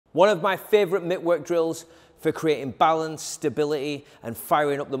One of my favorite MITTWORK drills for creating balance, stability, and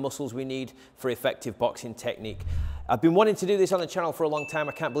firing up the muscles we need for effective boxing technique. I've been wanting to do this on the channel for a long time.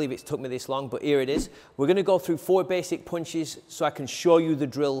 I can't believe it's took me this long, but here it is. We're gonna go through 4 basic punches so I can show you the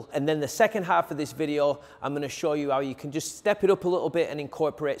drill. And then the second half of this video, I'm gonna show you how you can just step it up a little bit and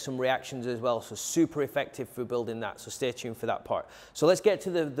incorporate some reactions as well. So super effective for building that. So stay tuned for that part. So let's get to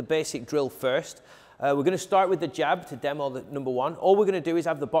the basic drill first. We're going to start with the jab to demo the number 1. All we're going to do is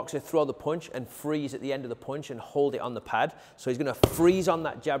have the boxer throw the punch and freeze at the end of the punch and hold it on the pad. So he's going to freeze on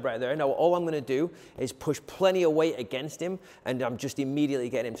that jab right there. Now all I'm going to do is push plenty of weight against him, and I'm just immediately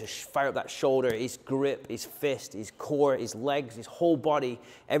getting him to fire up that shoulder, his grip, his fist, his core, his legs, his whole body.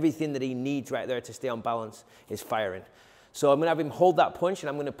 Everything that he needs right there to stay on balance is firing. So I'm going to have him hold that punch, and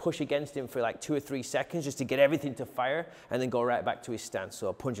I'm going to push against him for like 2 or 3 seconds just to get everything to fire, and then go right back to his stance.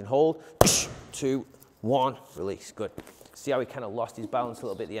 So punch and hold, 2, 1, release. Good. See how he kind of lost his balance a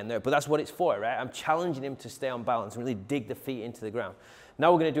little bit at the end there, but that's what it's for, right? I'm challenging him to stay on balance and really dig the feet into the ground.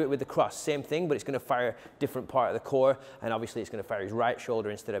 Now we're going to do it with the cross. Same thing, but it's going to fire a different part of the core, and obviously it's going to fire his right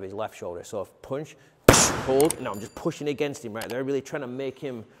shoulder instead of his left shoulder. So punch, hold, now I'm just pushing against him right there, really trying to make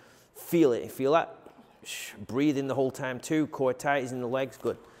him feel it. You feel that? Breathe in the whole time too, core tight, he's in the legs,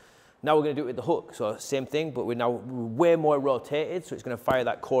 good. Now we're going to do it with the hook, so same thing, but we're now way more rotated, so it's going to fire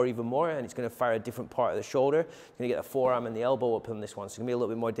that core even more, and it's going to fire a different part of the shoulder. It's going to get the forearm and the elbow up on this one, so it's going to be a little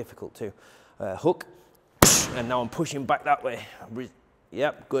bit more difficult too. Hook, and now I'm pushing back that way.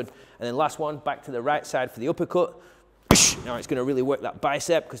 Yep, good. And then last one, back to the right side for the uppercut. Now it's going to really work that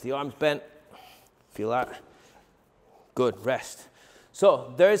bicep because the arm's bent. Feel that? Good, rest.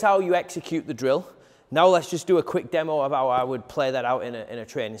 So there's how you execute the drill. Now let's just do a quick demo of how I would play that out in a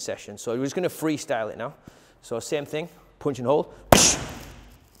training session. So we're just going to freestyle it now. So same thing, punch and hold.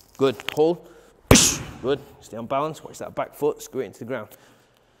 Good, hold. Good, stay on balance, watch that back foot, screw it into the ground.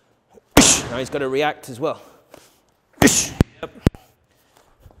 Now he's got to react as well. Yep.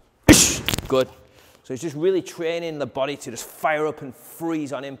 Good. So it's just really training the body to just fire up and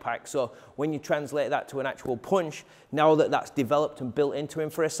freeze on impact. So when you translate that to an actual punch, now that that's developed and built into him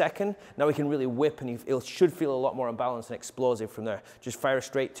for a second, now he can really whip, and he should feel a lot more unbalanced and explosive from there. Just fire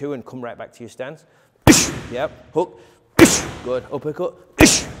straight 2 and come right back to your stance. Yep, hook, good, uppercut,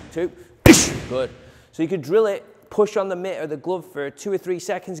 2, good. So you could drill it, push on the mitt or the glove for 2 or 3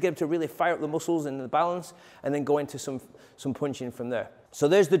 seconds, get him to really fire up the muscles and the balance, and then go into some punching from there. So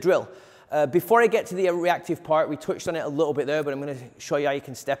there's the drill. Before I get to the reactive part, we touched on it a little bit there, but I'm going to show you how you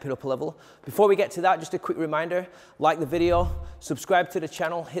can step it up a level. Before we get to that, just a quick reminder, like the video, subscribe to the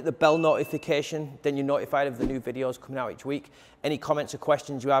channel, hit the bell notification, then you're notified of the new videos coming out each week. Any comments or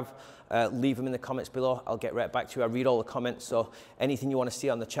questions you have, leave them in the comments below. I'll get right back to you. I read all the comments, so anything you want to see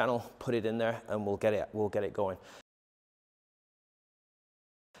on the channel, put it in there and we'll get it going.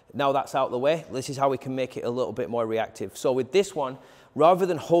 Now that's out of the way, this is how we can make it a little bit more reactive. So with this one, rather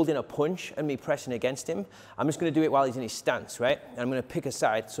than holding a punch and me pressing against him, I'm just going to do it while he's in his stance, right? And I'm going to pick a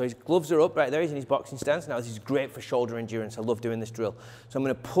side. So his gloves are up right there, he's in his boxing stance. Now this is great for shoulder endurance. I love doing this drill. So I'm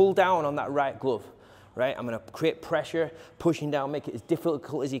going to pull down on that right glove, right? I'm going to create pressure, pushing down, make it as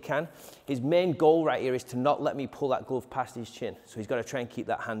difficult as he can. His main goal right here is to not let me pull that glove past his chin. So he's got to try and keep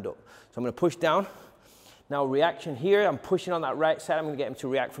that hand up. So I'm going to push down. Now reaction here, I'm pushing on that right side, I'm going to get him to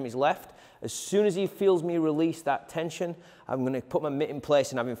react from his left. As soon as he feels me release that tension, I'm going to put my mitt in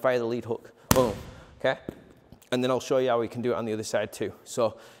place and have him fire the lead hook. Boom, okay? And then I'll show you how we can do it on the other side too.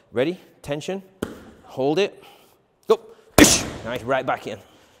 So, ready? Tension, hold it, go. Nice, right back in.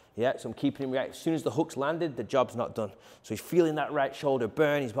 Yeah, so I'm keeping him react. As soon as the hook's landed, the job's not done. So he's feeling that right shoulder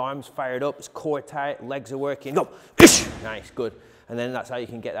burn, his arms fired up, his core tight, legs are working, go. Nice, good. And then that's how you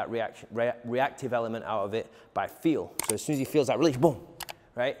can get that reactive element out of it by feel. So as soon as he feels that release, boom,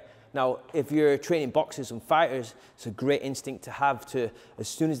 right? Now, if you're training boxers and fighters, it's a great instinct to have to, as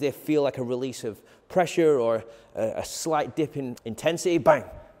soon as they feel like a release of pressure or a slight dip in intensity, bang,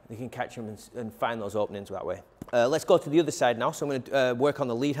 you can catch them and find those openings that way. Let's go to the other side now. So I'm going to work on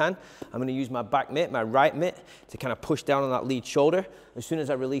the lead hand. I'm going to use my back mitt, my right mitt, to kind of push down on that lead shoulder. As soon as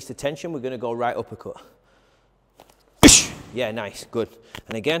I release the tension, we're going to go right uppercut. Yeah, nice, good.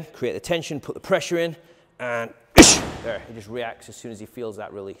 And again, create the tension, put the pressure in, and there, he just reacts as soon as he feels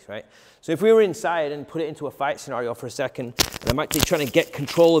that release, right? So if we were inside and put it into a fight scenario for a second, and I'm actually trying to get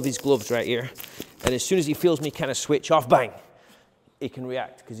control of his gloves right here, and as soon as he feels me kind of switch off, bang, he can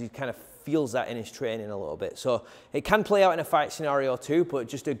react because he kind of feels that in his training a little bit. So it can play out in a fight scenario too, but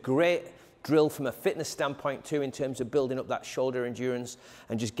just a great drill from a fitness standpoint too, in terms of building up that shoulder endurance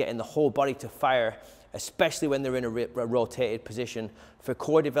and just getting the whole body to fire especially when they're in a rotated position for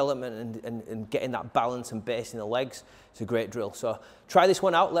core development and getting that balance and base in the legs. It's a great drill. So try this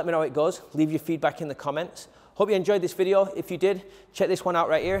one out, let me know how it goes. Leave your feedback in the comments. Hope you enjoyed this video. If you did, check this one out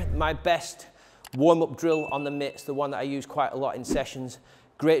right here. My best warm-up drill on the mitts, the one that I use quite a lot in sessions.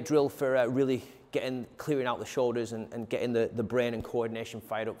 Great drill for really clearing out the shoulders and getting the brain and coordination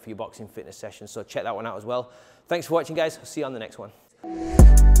fired up for your boxing fitness sessions. So check that one out as well. Thanks for watching, guys. I'll see you on the next one.